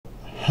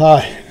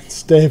Hi,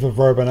 it's Dave of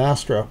Urban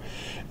Astro.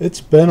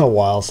 It's been a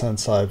while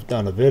since I've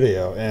done a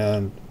video,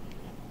 and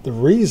the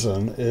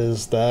reason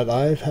is that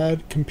I've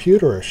had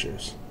computer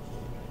issues.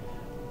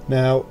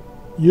 Now,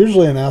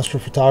 usually in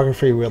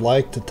astrophotography we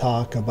like to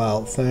talk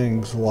about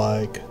things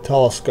like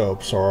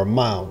telescopes or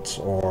mounts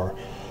or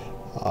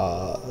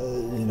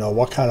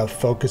what kind of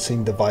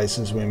focusing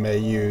devices we may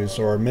use,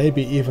 or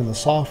maybe even the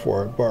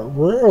software, but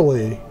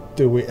rarely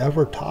do we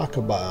ever talk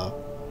about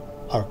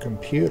our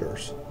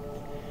computers.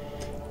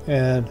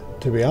 And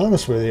to be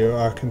honest with you,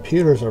 our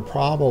computers are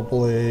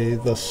probably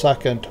the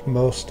second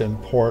most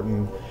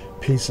important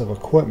piece of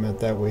equipment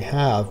that we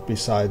have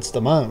besides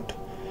the mount.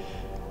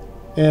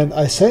 And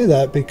I say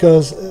that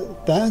because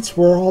that's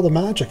where all the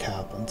magic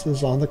happens,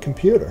 is on the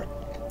computer.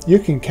 You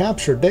can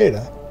capture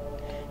data,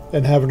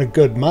 and having a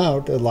good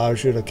mount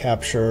allows you to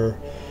capture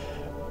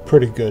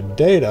pretty good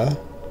data.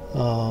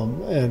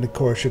 And of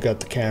course you got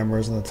the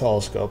cameras and the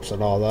telescopes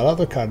and all that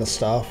other kind of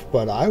stuff,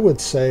 but I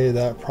would say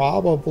that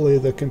probably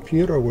the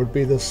computer would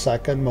be the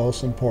second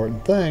most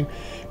important thing,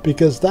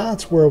 because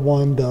that's where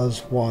one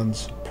does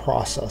one's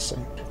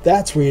processing.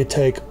 That's where you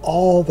take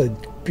all the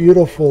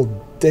beautiful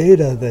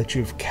data that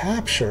you've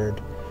captured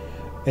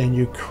and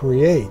you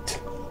create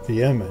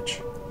the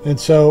image. And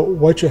so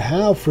what you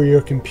have for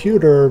your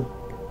computer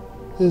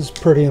is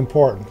pretty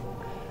important,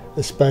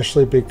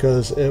 especially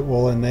because it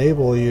will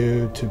enable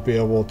you to be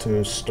able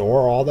to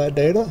store all that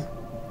data.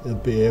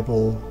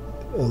 It'll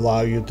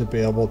allow you to be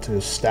able to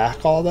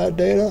stack all that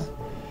data,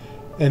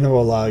 and it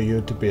will allow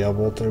you to be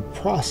able to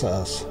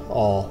process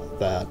all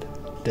that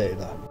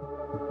data.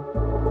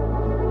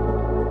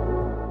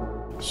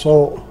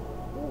 So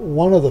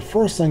one of the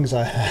first things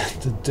I had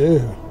to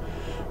do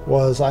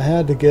was I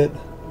had to get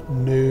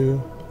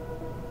new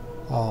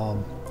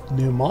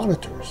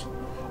monitors.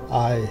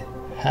 I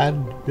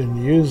had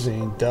been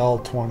using Dell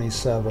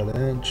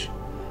 27-inch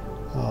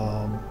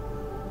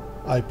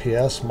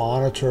IPS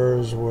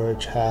monitors,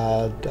 which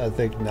had, I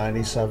think,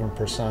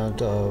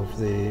 97% of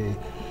the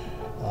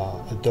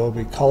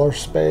Adobe color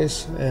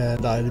space,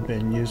 and I'd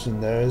been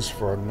using those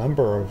for a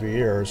number of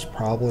years,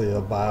 probably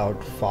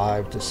about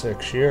 5 to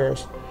 6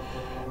 years.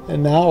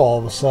 And now all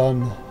of a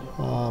sudden,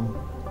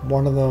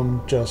 one of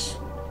them just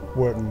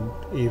wouldn't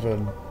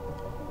even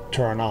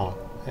turn on,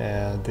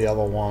 and the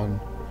other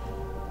one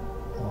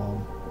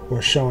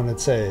was showing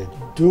its age.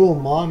 Dual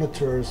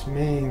monitors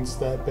means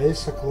that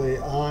basically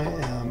I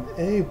am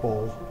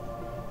able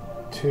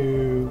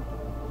to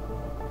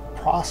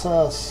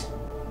process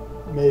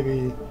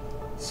maybe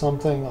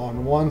something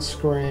on one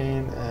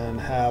screen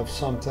and have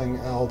something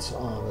else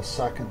on a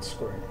second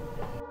screen.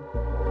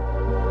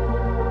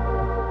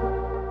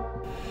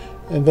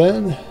 And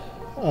then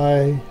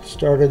I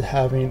started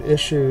having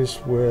issues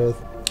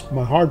with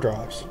my hard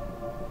drives.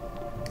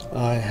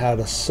 I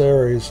had a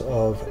series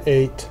of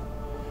 8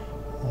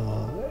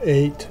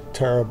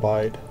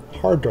 terabyte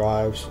hard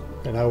drives,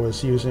 and I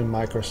was using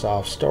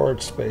Microsoft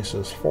storage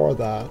spaces for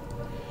that,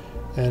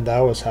 and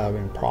I was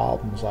having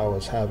problems. I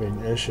was having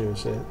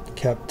issues. It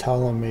kept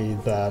telling me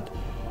that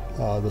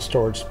the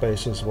storage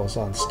spaces was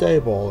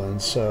unstable,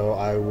 and so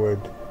I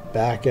would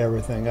back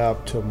everything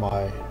up to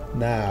my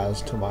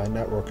NAS, to my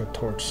network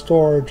attached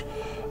storage.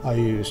 I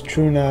use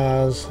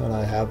TrueNAS, and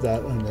I have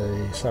that in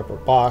a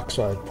separate box,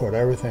 so I'd put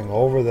everything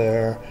over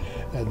there,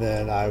 and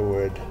then I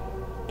would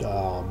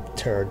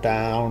tear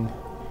down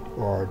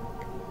or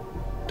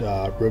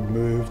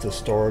remove the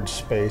storage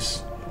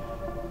space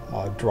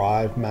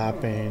drive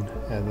mapping,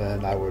 and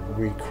then I would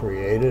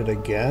recreate it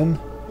again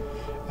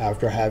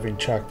after having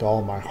checked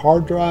all my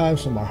hard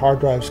drives, and my hard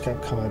drives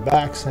kept coming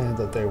back saying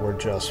that they were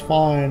just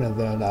fine, and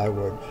then I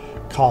would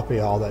copy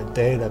all that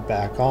data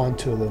back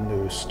onto the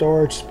new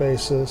storage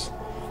spaces,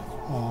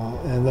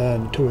 and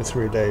then 2 or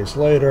 3 days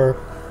later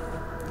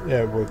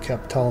it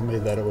kept telling me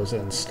that it was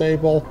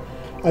unstable.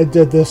 I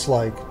did this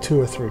like 2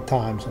 or 3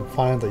 times and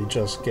finally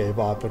just gave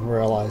up and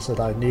realized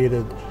that I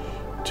needed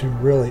to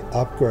really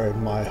upgrade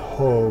my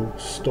whole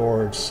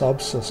storage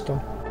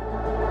subsystem.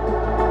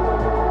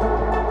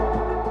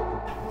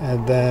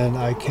 And then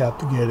I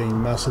kept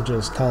getting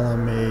messages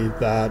telling me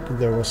that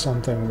there was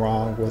something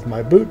wrong with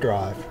my boot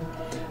drive.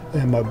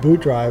 And my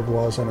boot drive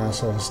was an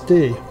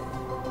SSD.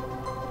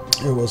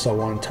 It was a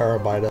 1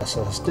 terabyte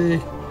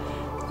SSD,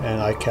 and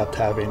I kept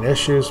having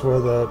issues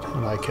with it,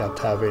 and I kept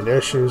having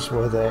issues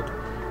with it.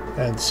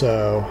 And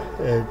so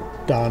it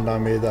dawned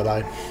on me that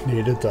I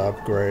needed to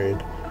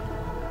upgrade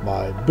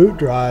my boot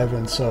drive,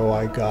 and so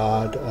I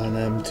got an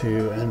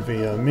M2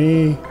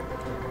 NVMe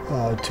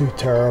 2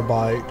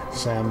 terabyte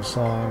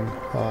Samsung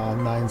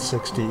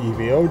 960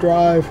 EVO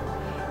drive,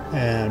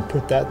 and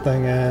put that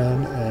thing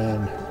in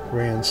and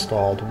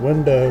reinstalled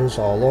Windows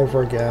all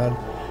over again.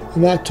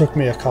 And that took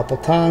me a couple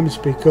times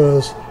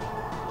because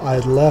I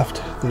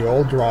left the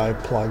old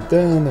drive plugged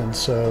in, and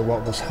so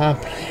what was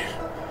happening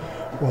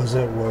was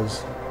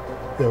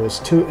there was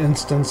 2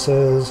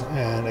 instances,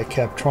 and it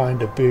kept trying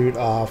to boot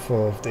off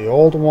of the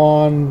old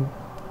one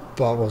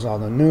but was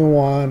on the new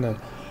one, and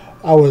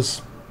I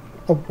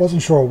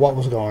wasn't sure what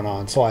was going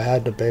on, so I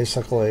had to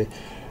basically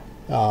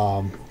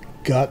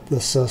gut the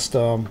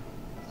system,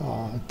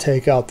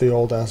 take out the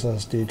old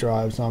SSD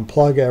drives,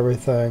 unplug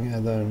everything,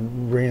 and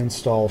then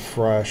reinstall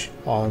fresh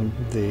on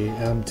the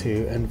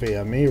M2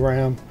 NVMe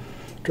RAM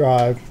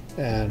drive,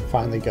 and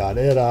finally got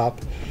it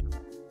up.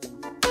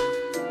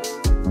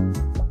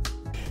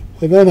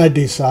 And then I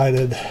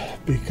decided,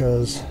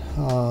 because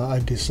I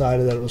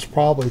decided that it was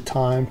probably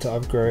time to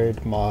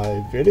upgrade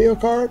my video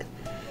card.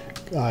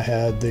 I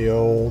had the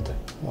old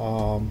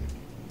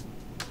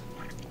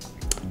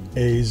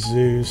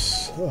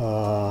Asus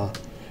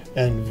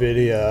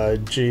NVIDIA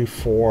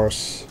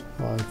GeForce,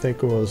 I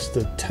think it was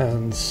the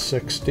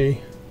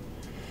 1060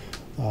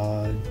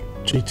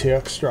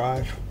 GTX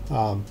drive,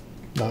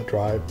 not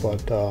drive,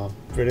 but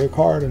video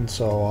card, and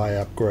so I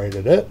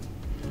upgraded it.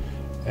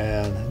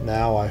 And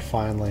now I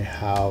finally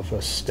have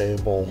a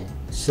stable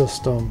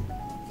system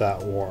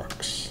that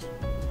works.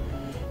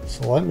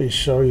 So let me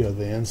show you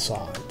the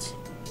insides.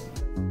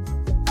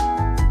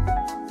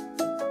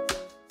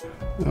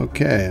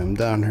 Okay, I'm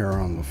down here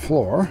on the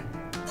floor,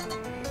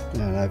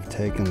 and I've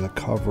taken the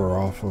cover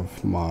off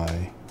of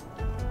my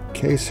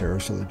case here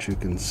so that you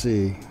can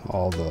see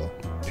all the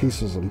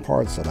pieces and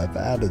parts that I've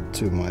added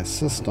to my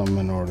system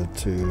in order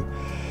to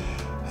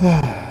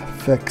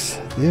fix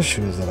the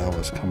issues that I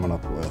was coming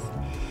up with.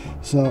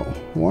 So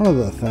one of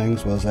the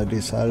things was I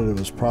decided it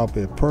was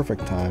probably a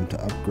perfect time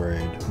to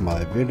upgrade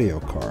my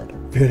video card.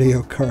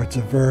 Video cards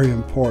are very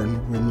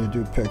important when you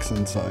do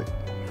PixInsight,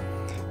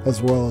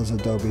 as well as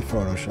Adobe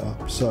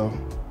Photoshop. So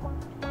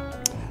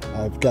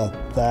I've got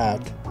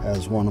that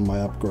as one of my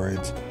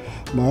upgrades.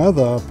 My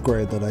other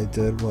upgrade that I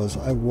did was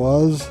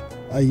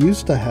I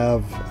used to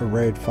have a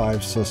RAID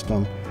 5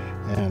 system,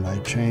 and I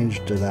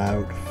changed it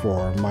out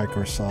for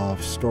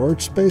Microsoft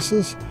storage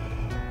spaces.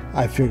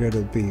 I figured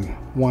it'd be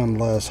one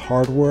less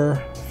hardware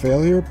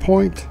failure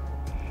point,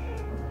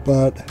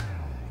 but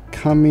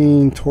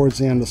coming towards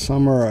the end of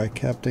summer, I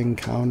kept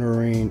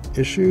encountering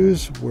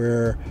issues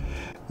where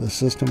the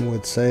system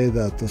would say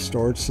that the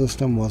storage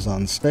system was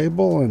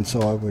unstable, and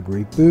so I would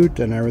reboot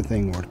and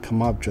everything would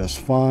come up just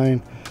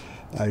fine.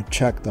 I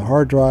checked the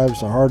hard drives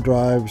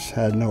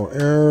had no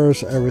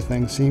errors,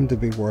 everything seemed to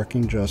be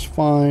working just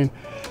fine,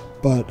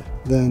 but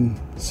then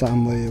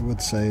suddenly it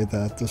would say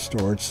that the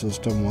storage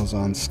system was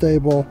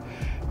unstable,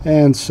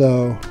 and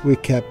so we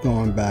kept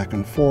going back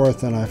and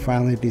forth, and I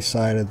finally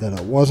decided that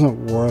it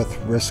wasn't worth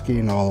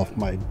risking all of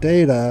my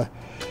data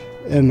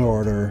in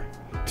order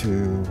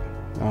to,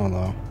 I don't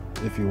know,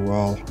 if you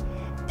will,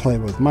 play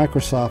with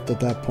Microsoft at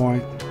that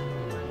point.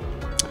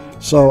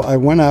 So I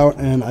went out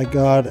and I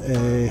got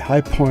a High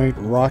Point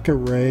Rocket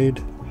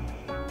RAID.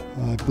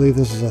 I believe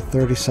this is a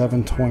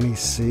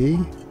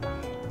 3720C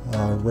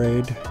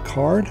RAID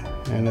card,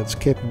 and it's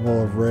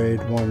capable of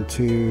RAID 1,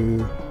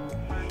 2,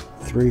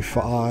 3,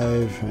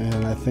 5,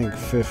 and I think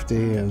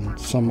 50 and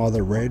some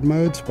other RAID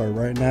modes, but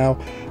right now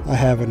I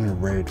have it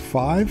in RAID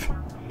 5,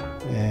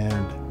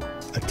 and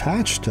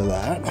attached to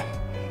that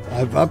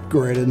I've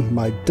upgraded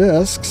my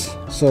discs.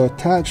 So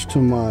attached to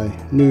my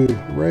new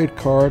RAID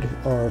card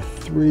are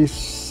 3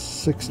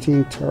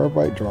 16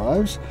 terabyte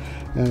drives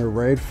and a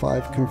RAID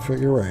 5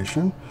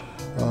 configuration.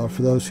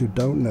 For those who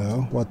don't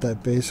know, what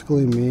that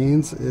basically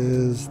means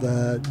is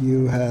that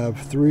you have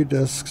 3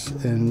 disks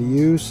in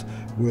use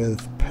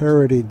with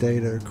parity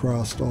data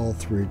across all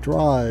 3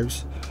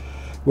 drives,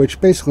 which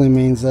basically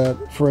means that,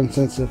 for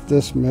instance, if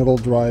this middle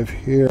drive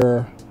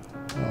here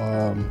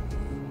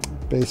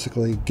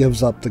basically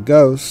gives up the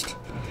ghost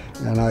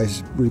and I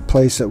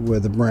replace it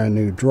with a brand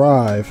new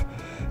drive,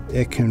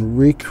 it can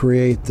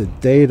recreate the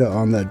data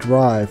on that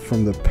drive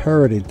from the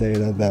parity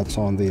data that's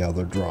on the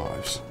other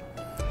drives.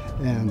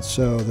 And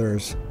so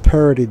there's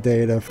parity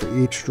data for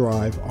each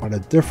drive on a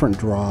different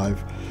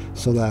drive,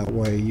 so that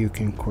way you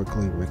can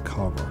quickly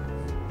recover.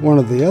 One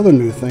of the other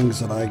new things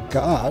that I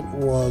got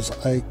was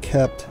I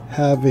kept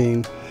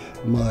having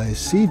my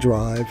C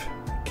drive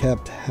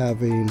kept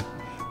having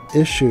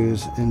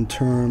issues in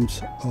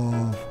terms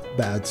of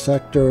bad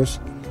sectors,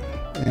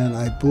 and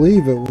I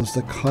believe it was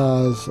the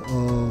cause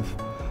of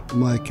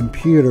my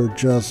computer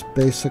just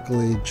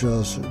basically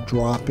just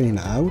dropping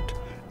out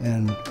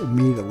and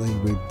immediately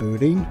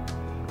rebooting.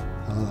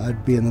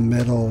 I'd be in the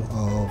middle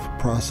of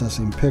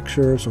processing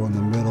pictures or in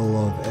the middle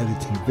of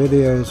editing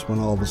videos when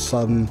all of a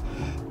sudden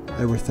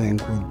everything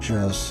would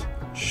just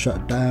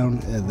shut down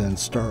and then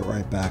start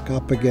right back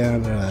up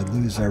again, and I'd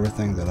lose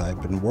everything that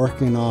I've been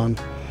working on.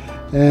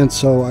 And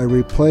so I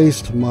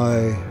replaced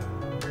my,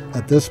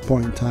 at this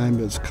point in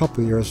time, it's a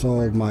couple years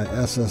old, my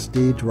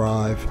SSD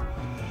drive,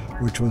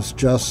 which was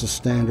just a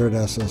standard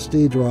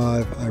SSD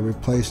drive. I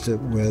replaced it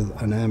with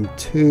an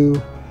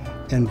M2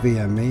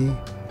 NVMe.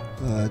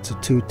 It's a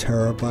 2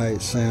 terabyte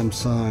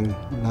Samsung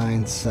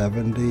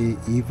 970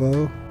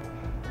 Evo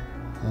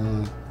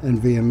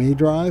NVMe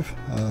drive.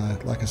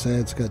 Like I said,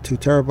 it's got 2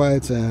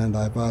 terabytes, and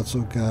I've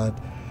also got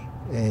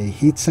a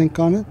heatsink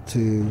on it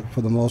to,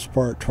 for the most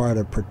part, try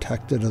to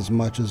protect it as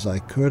much as I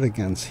could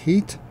against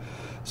heat,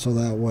 so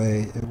that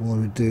way it will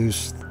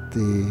reduce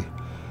the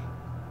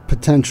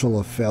potential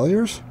of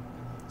failures.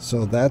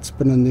 So that's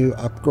been a new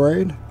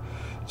upgrade.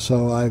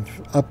 So I've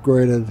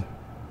upgraded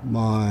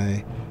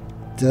my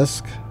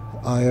disk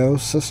I/O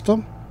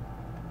system.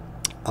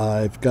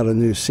 I've got a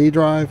new C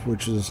drive,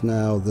 which is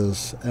now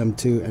this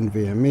M2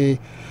 NVMe.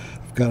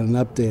 I've got an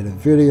updated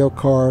video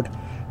card,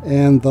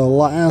 and the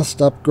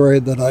last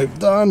upgrade that I've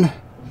done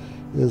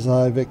is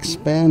I've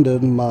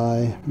expanded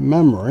my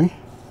memory.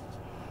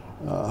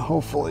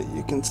 Hopefully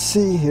you can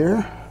see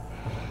here,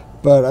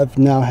 but I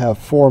now have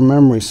 4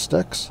 memory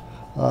sticks.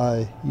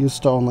 I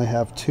used to only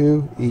have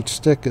 2. Each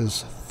stick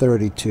is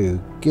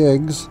 32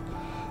 gigs.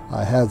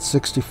 I had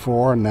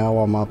 64, and now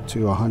I'm up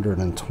to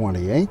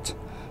 128.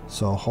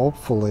 So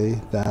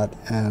hopefully that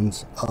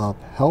ends up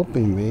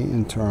helping me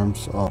in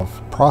terms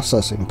of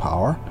processing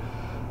power.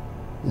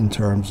 In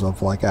terms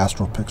of like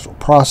Astro Pixel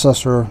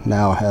processor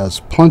now has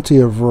plenty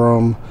of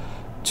room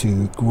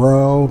to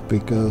grow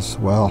because,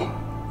 well,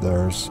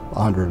 there's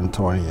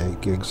 128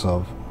 gigs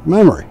of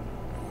memory.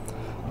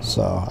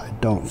 So I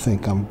don't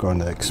think I'm going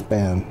to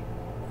expand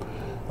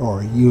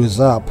or use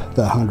up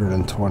the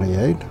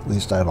 128. At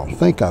least I don't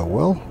think I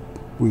will.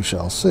 We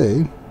shall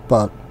see.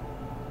 But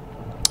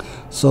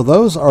so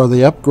those are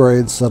the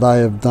upgrades that I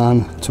have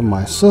done to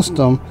my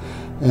system,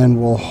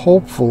 and will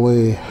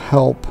hopefully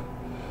help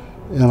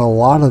in a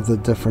lot of the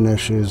different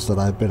issues that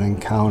I've been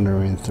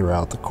encountering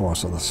throughout the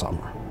course of the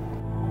summer.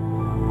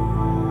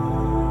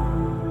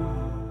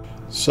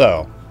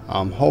 So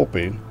I'm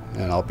hoping,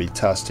 and I'll be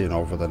testing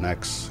over the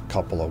next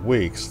couple of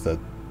weeks, that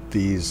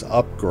these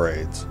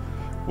upgrades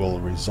will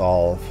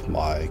resolve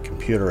my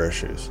computer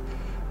issues.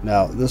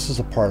 Now, this is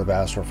a part of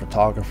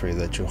astrophotography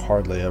that you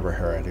hardly ever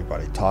hear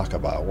anybody talk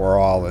about. We're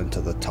all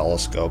into the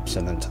telescopes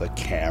and into the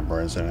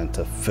cameras and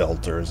into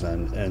filters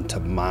and into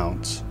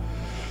mounts.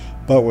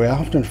 But we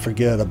often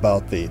forget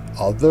about the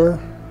other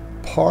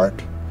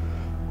part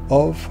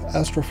of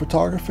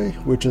astrophotography,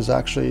 which is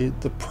actually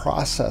the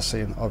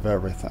processing of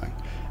everything.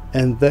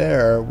 And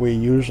there we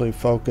usually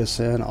focus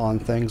in on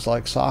things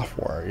like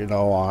software, you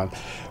know, on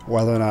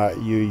whether or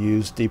not you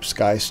use Deep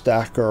Sky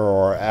Stacker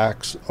or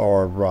Astro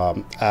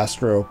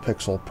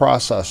Pixel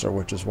processor,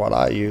 which is what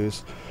I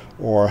use,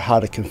 or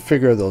how to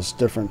configure those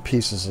different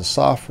pieces of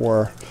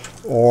software.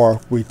 Or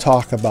we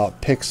talk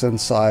about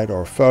PixInsight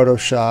or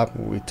Photoshop.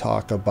 We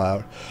talk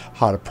about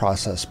how to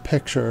process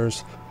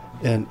pictures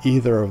in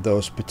either of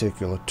those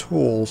particular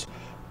tools,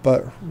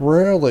 but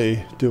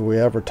rarely do we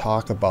ever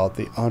talk about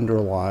the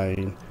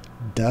underlying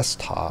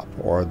desktop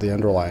or the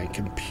underlying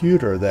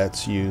computer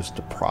that's used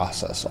to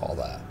process all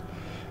that.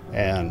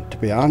 And to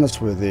be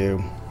honest with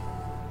you,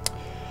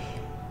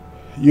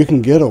 you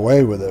can get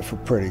away with it for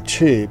pretty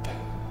cheap,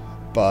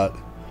 but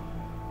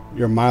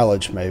your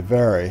mileage may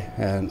vary.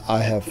 And I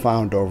have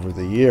found over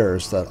the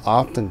years that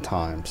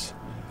oftentimes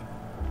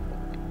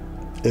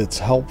it's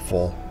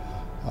helpful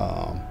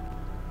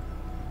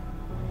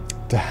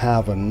to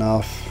have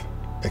enough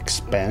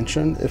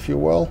expansion, if you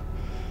will,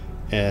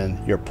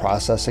 in your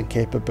processing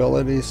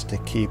capabilities to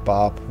keep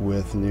up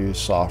with new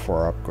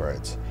software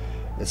upgrades.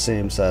 It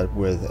seems that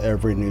with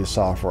every new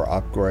software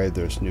upgrade,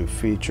 there's new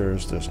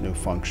features, there's new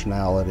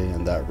functionality,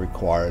 and that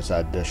requires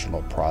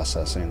additional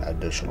processing,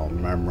 additional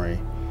memory.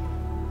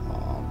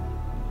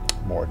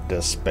 More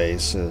disk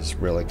space is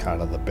really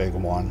kind of the big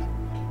one.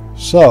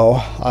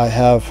 So I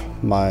have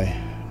my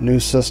new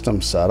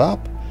system set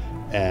up,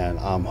 and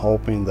I'm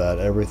hoping that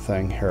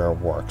everything here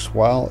works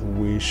well.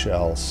 We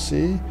shall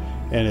see.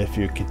 And if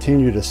you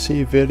continue to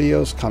see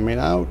videos coming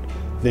out,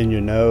 then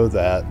you know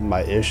that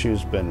my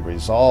issue's been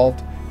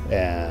resolved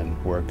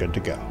and we're good to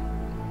go.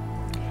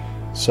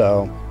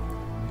 So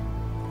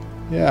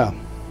yeah,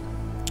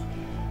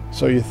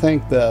 so you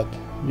think that,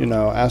 you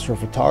know,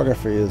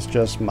 astrophotography is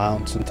just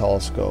mounts and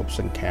telescopes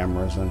and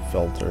cameras and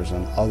filters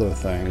and other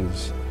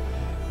things,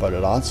 but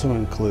it also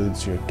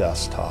includes your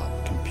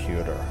desktop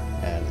computer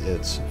and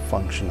its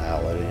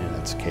functionality and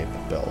its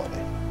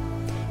capability.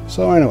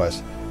 So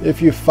anyways, if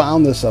you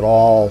found this at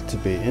all to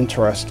be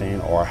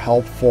interesting or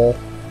helpful,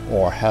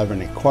 or have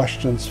any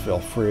questions, feel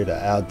free to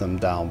add them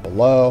down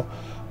below.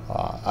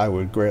 I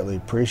would greatly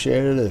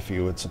appreciate it if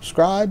you would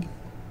subscribe.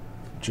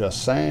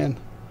 Just saying.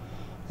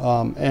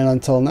 And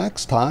until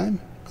next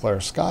time,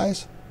 clear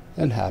skies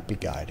and happy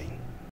guiding.